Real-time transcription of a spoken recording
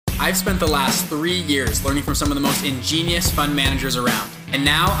I've spent the last 3 years learning from some of the most ingenious fund managers around. And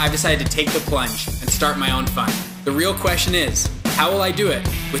now I've decided to take the plunge and start my own fund. The real question is, how will I do it?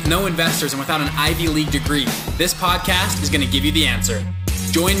 With no investors and without an Ivy League degree, this podcast is going to give you the answer.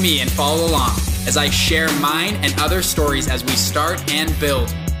 Join me and follow along as I share mine and other stories as we start and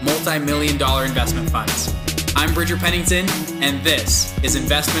build multi-million-dollar investment funds. I'm Bridger Pennington, and this is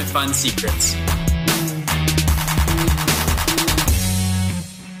Investment Fund Secrets.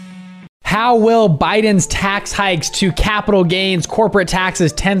 How will Biden's tax hikes to capital gains, corporate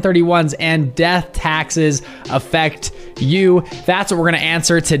taxes, 1031s, and death taxes affect you? That's what we're going to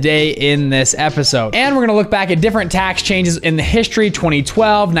answer today in this episode. And we're going to look back at different tax changes in the history,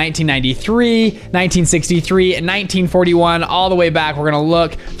 2012, 1993, 1963, and 1941, all the way back. We're going to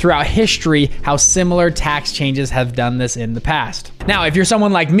look throughout history how similar tax changes have done this in the past. Now, if you're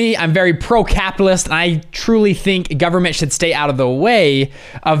someone like me, I'm very pro-capitalist, and I truly think government should stay out of the way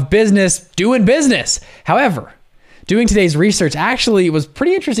of business doing business. However, doing today's research actually was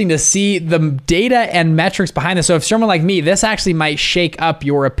pretty interesting to see the data and metrics behind this. So if someone like me, this actually might shake up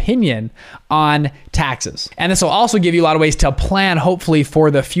your opinion on taxes. And this will also give you a lot of ways to plan, hopefully,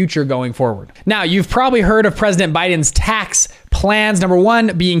 for the future going forward. Now, you've probably heard of President Biden's tax plans. Number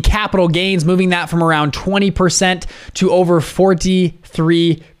one being capital gains, moving that from around 20% to over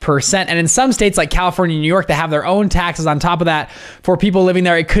 43%. And in some states like California and New York, they have their own taxes on top of that. For people living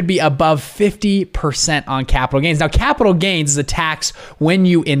there, it could be above 50% on capital gains. Now, capital gains is a tax when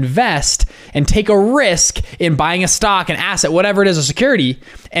you invest and take a risk in buying a stock, an asset, whatever it is, a security,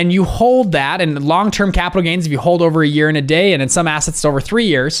 and you hold that. And long-term capital gains, if you hold over a year and a day, and in some assets, it's over 3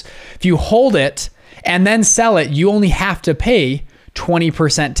 years, if you hold it and then sell it, you only have to pay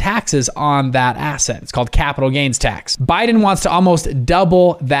 20% taxes on that asset. It's called capital gains tax. Biden wants to almost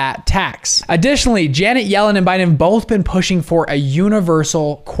double that tax. Additionally, Janet Yellen and Biden have both been pushing for a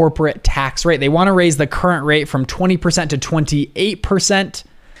universal corporate tax rate. They want to raise the current rate from 20% to 28%.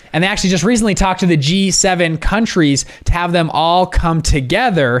 And they actually just recently talked to the G7 countries to have them all come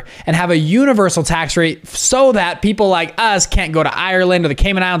together and have a universal tax rate so that people like us can't go to Ireland or the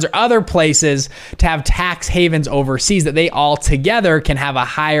Cayman Islands or other places to have tax havens overseas, that they all together can have a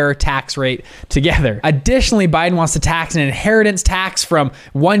higher tax rate together. Additionally, Biden wants to tax an inheritance tax from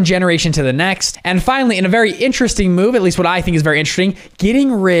one generation to the next. And finally, in a very interesting move, at least what I think is very interesting,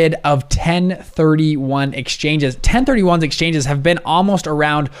 getting rid of 1031 exchanges. 1031 exchanges have been almost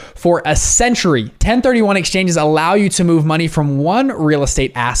around for a century. 1031 exchanges allow you to move money from one real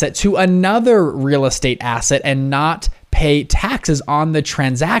estate asset to another real estate asset and not pay taxes on the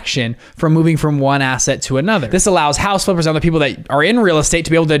transaction from moving from one asset to another. This allows house flippers and other people that are in real estate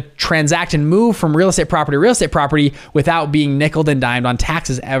to be able to transact and move from real estate property to real estate property without being nickeled and dimed on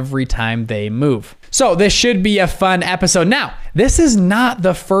taxes every time they move. So this should be a fun episode. Now, this is not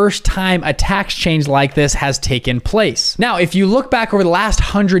the first time a tax change like this has taken place. Now, if you look back over the last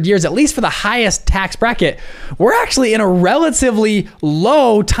 100 years, at least for the highest tax bracket, we're actually in a relatively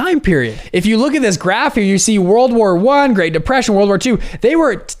low time period. If you look at this graph here, you see World War I, Great Depression, World War II, they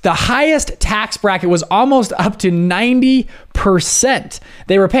were the highest tax bracket was almost up to 90%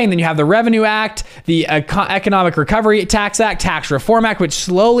 they were paying. Then you have the Revenue Act, the Economic Recovery Tax Act, Tax Reform Act, which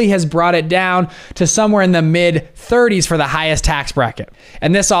slowly has brought it down to somewhere in the mid 30s for the highest tax bracket.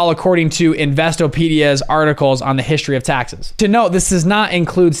 And this all according to Investopedia's articles on the history of taxes. To note, this does not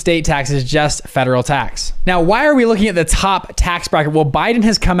include state taxes, just federal tax. Now, why are we looking at the top tax bracket? Well, Biden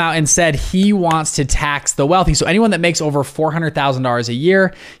has come out and said he wants to tax the wealthy. So anyone that makes over $400,000 a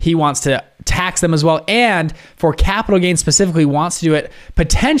year, he wants to tax them as well. And for capital gains specifically, wants to do it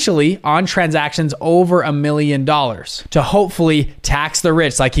potentially on transactions over $1 million to hopefully tax the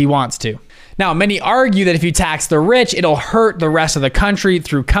rich like he wants to. Now, many argue that if you tax the rich, it'll hurt the rest of the country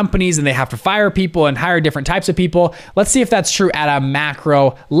through companies and they have to fire people and hire different types of people. Let's see if that's true at a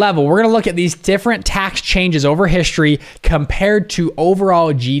macro level. We're going to look at these different tax changes over history compared to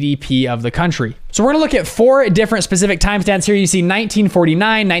overall GDP of the country. So we're going to look at 4 different specific timestamps here. You see 1949,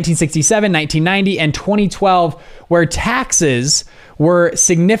 1967, 1990, and 2012, where taxes were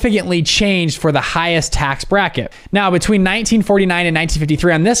significantly changed for the highest tax bracket. Now, between 1949 and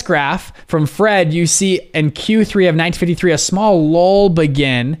 1953 on this graph from Fred, you see in Q3 of 1953 a small lull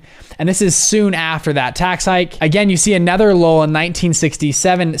begin, And this is soon after that tax hike. Again, you see another lull in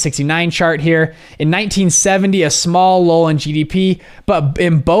 1967-69 chart here. In 1970, a small lull in GDP, but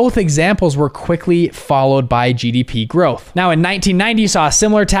in both examples were quickly followed by GDP growth. Now in 1990, you saw a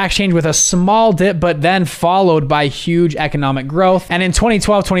similar tax change with a small dip, but then followed by huge economic growth. And in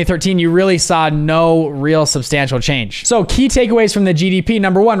 2012, 2013, you really saw no real substantial change. So key takeaways from the GDP.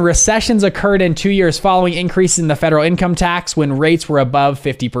 Number one, recessions occurred in 2 years following increases in the federal income tax when rates were above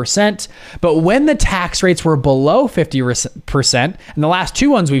 50%. But when the tax rates were below 50%, and the last two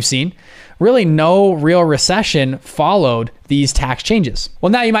ones we've seen, really no real recession followed these tax changes.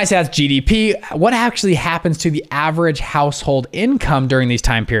 Well, now you might say that's GDP. What actually happens to the average household income during these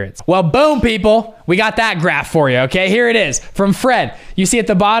time periods? Well, boom, people, we got that graph for you, okay? Here it is from Fred. You see at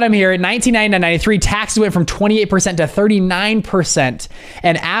the bottom here, 1990 to 93, taxes went from 28% to 39%,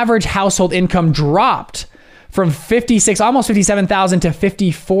 and average household income dropped from almost 57,000 to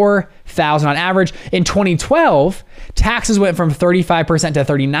 54,000 on average. In 2012, taxes went from 35% to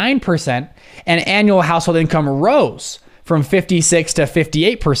 39%, and annual household income rose from 56 to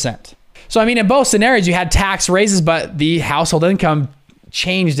 58%. So, I mean, in both scenarios, you had tax raises, but the household income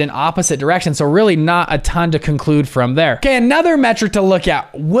changed in opposite directions. So really not a ton to conclude from there. Okay, another metric to look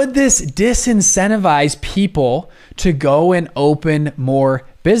at. Would this disincentivize people to go and open more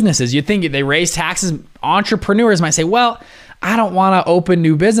businesses? You'd think if they raise taxes, entrepreneurs might say, well, I don't want to open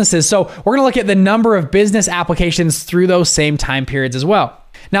new businesses. So we're going to look at the number of business applications through those same time periods as well.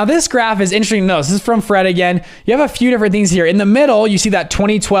 Now, this graph is interesting to note. This is from Fred again. You have a few different things here. In the middle, you see that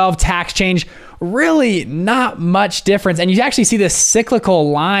 2012 tax change, really not much difference. And you actually see this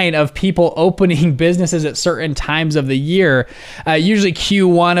cyclical line of people opening businesses at certain times of the year. Usually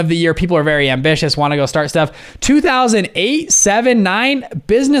Q1 of the year, people are very ambitious, want to go start stuff. 2008, 7, 9,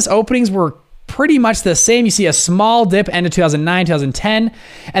 business openings were pretty much the same. You see a small dip end of 2009, 2010,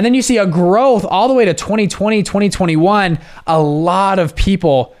 and then you see a growth all the way to 2020, 2021. A lot of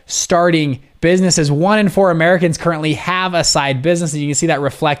people starting businesses. 1 in 4 Americans currently have a side business, and you can see that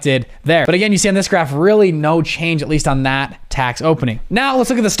reflected there. But again, you see on this graph, really no change, at least on that tax opening. Now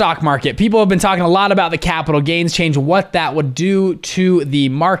let's look at the stock market. People have been talking a lot about the capital gains change, what that would do to the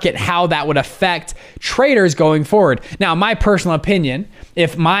market, how that would affect traders going forward. Now, my personal opinion,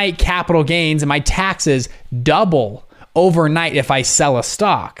 if my capital gains and my taxes double overnight if I sell a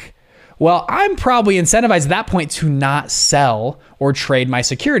stock, well, I'm probably incentivized at that point to not sell or trade my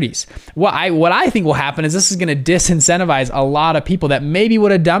securities. What I think will happen is this is going to disincentivize a lot of people that maybe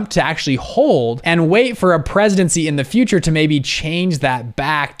would have dumped to actually hold and wait for a presidency in the future to maybe change that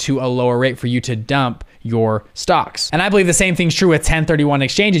back to a lower rate for you to dump your stocks. And I believe the same thing's true with 1031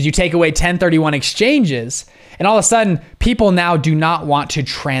 exchanges. You take away 1031 exchanges, and all of a sudden, people now do not want to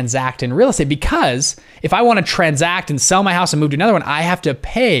transact in real estate, because if I want to transact and sell my house and move to another one, I have to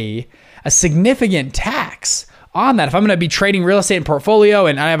pay a significant tax on that. If I'm going to be trading real estate in portfolio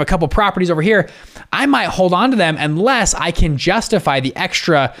and I have a couple properties over here, I might hold on to them unless I can justify the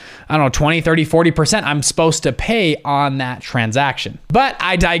extra, 20, 30, 40% I'm supposed to pay on that transaction. But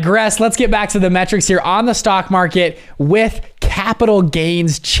I digress. Let's get back to the metrics here on the stock market with capital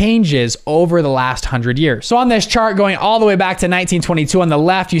gains changes over the last 100 years. So on this chart, going all the way back to 1922 on the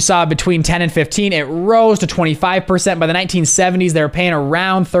left, you saw between 10 and 15, it rose to 25%. By the 1970s, they were paying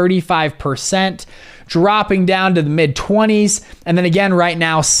around 35%, dropping down to the mid 20s. And then again, right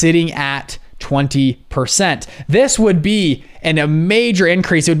now sitting at 20%. This would be a major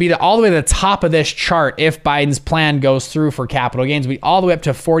increase. It would be all the way to the top of this chart if Biden's plan goes through for capital gains. We'd be all the way up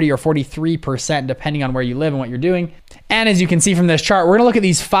to 40 or 43%, depending on where you live and what you're doing. And as you can see from this chart, we're going to look at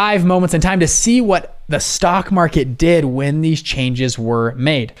these 5 moments in time to see what the stock market did when these changes were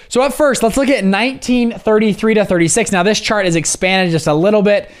made. So up first, let's look at 1933 to 36. Now this chart is expanded just a little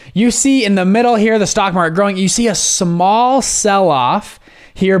bit. You see in the middle here, the stock market growing. You see a small sell-off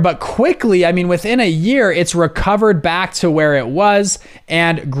here, but quickly, within a year, it's recovered back to where it was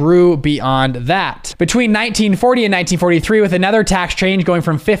and grew beyond that. Between 1940 and 1943, with another tax change going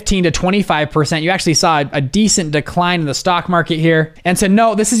from 15 to 25%, you actually saw a decent decline in the stock market here. And to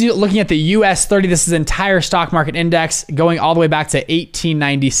note, this is looking at the US 30. This is the entire stock market index going all the way back to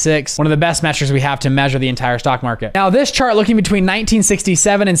 1896, one of the best metrics we have to measure the entire stock market. Now, this chart looking between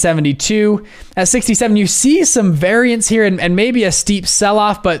 1967 and 72. At 67, you see some variance here and maybe a steep sell-off,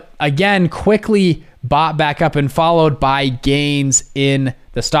 but again, quickly bought back up and followed by gains in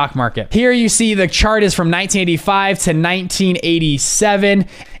the stock market. Here you see the chart is from 1985 to 1987.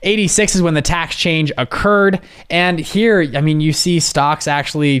 86 is when the tax change occurred. And here, I mean, you see stocks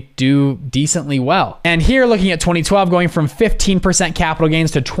actually do decently well. And here looking at 2012, going from 15% capital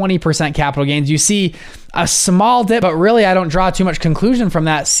gains to 20% capital gains, you see a small dip, but really I don't draw too much conclusion from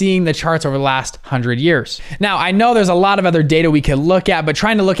that, seeing the charts over the last 100 years. Now, I know there's a lot of other data we could look at, but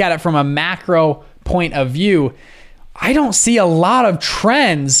trying to look at it from a macro point of view, I don't see a lot of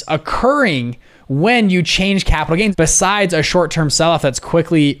trends occurring when you change capital gains besides a short-term sell-off that's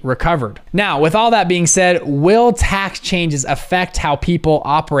quickly recovered. Now, with all that being said, will tax changes affect how people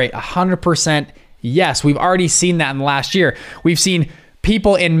operate? 100% yes. We've already seen that in the last year. We've seen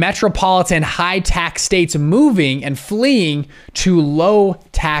people in metropolitan high tax states moving and fleeing to low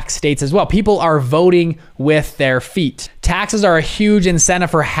tax states as well. People are voting with their feet. Taxes are a huge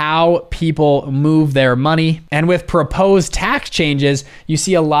incentive for how people move their money. And with proposed tax changes, you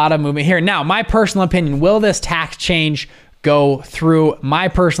see a lot of movement here. Now, my personal opinion, will this tax change go through? My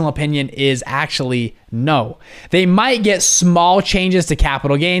personal opinion is actually no. They might get small changes to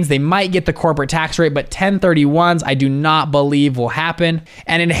capital gains. They might get the corporate tax rate, but 1031s I do not believe will happen.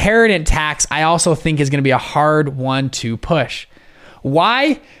 And inheritance tax I also think is going to be a hard one to push.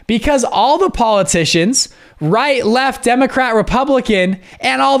 Why? Because all the politicians, right, left, Democrat, Republican,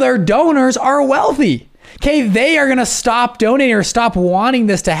 and all their donors are wealthy. Okay, they are going to stop donating or stop wanting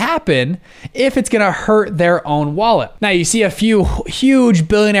this to happen if it's going to hurt their own wallet. Now, you see a few huge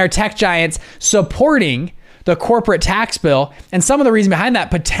billionaire tech giants supporting the corporate tax bill. And some of the reason behind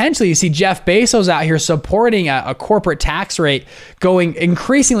that, potentially, you see Jeff Bezos out here supporting a corporate tax rate going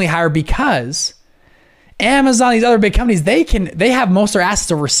increasingly higher because Amazon, these other big companies, they have most of their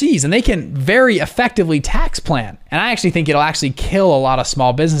assets overseas and they can very effectively tax plan. And I actually think it'll actually kill a lot of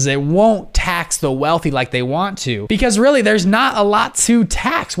small businesses. It won't tax the wealthy like they want to, because really there's not a lot to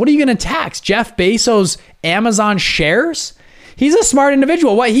tax. What are you going to tax? Jeff Bezos' Amazon shares? He's a smart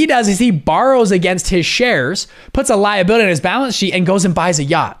individual. What he does is he borrows against his shares, puts a liability on his balance sheet, and goes and buys a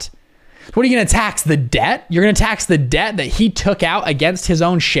yacht. What are you going to tax? The debt? You're going to tax the debt that he took out against his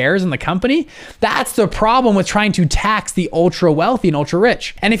own shares in the company? That's the problem with trying to tax the ultra wealthy and ultra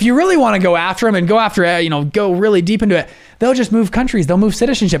rich. And if you really want to go after him and go after, go really deep into it, they'll just move countries. They'll move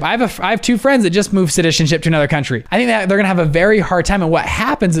citizenship. I have two friends that just moved citizenship to another country. I think that they're going to have a very hard time. And what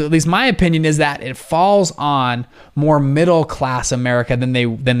happens, at least my opinion, is that it falls on more middle class America than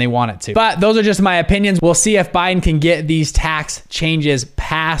they want it to. But those are just my opinions. We'll see if Biden can get these tax changes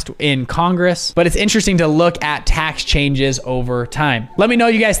passed in Congress. But it's interesting to look at tax changes over time. Let me know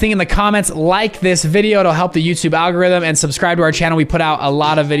what you guys think in the comments. Like this video. It'll help the YouTube algorithm, and subscribe to our channel. We put out a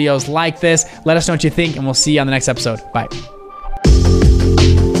lot of videos like this. Let us know what you think, and we'll see you on the next episode. Bye.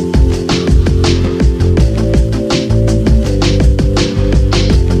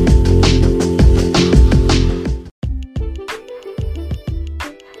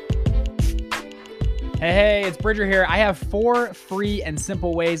 Hey, it's Bridger here. I have 4 free and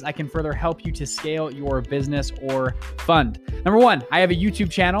simple ways I can further help you to scale your business or fund. Number 1, I have a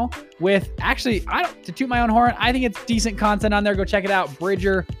YouTube channel with, actually, to toot my own horn, I think it's decent content on there. Go check it out.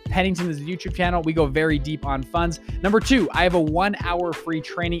 Bridger Pennington is a YouTube channel. We go very deep on funds. Number 2, I have a 1-hour free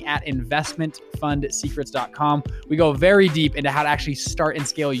training at investmentfundsecrets.com. We go very deep into how to actually start and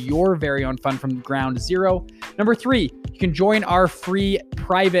scale your very own fund from ground zero. Number 3, you can join our free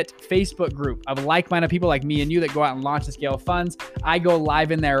private Facebook group of like-minded people like me and you that go out and launch and scale funds. I go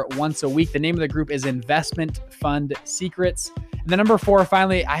live in there once a week. The name of the group is Investment Fund Secrets. And then number 4,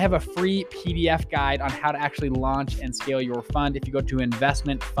 finally, I have a free PDF guide on how to actually launch and scale your fund. If you go to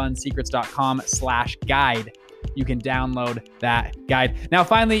investmentfundsecrets.com/guide, you can download that guide. Now,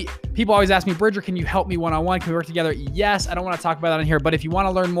 finally, people always ask me, Bridger, can you help me one-on-one? Can we work together? Yes, I don't want to talk about that on here, but if you want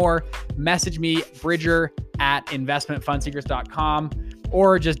to learn more, message me, Bridger@investmentfundsecrets.com,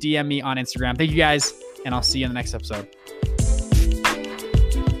 or just DM me on Instagram. Thank you guys, and I'll see you in the next episode.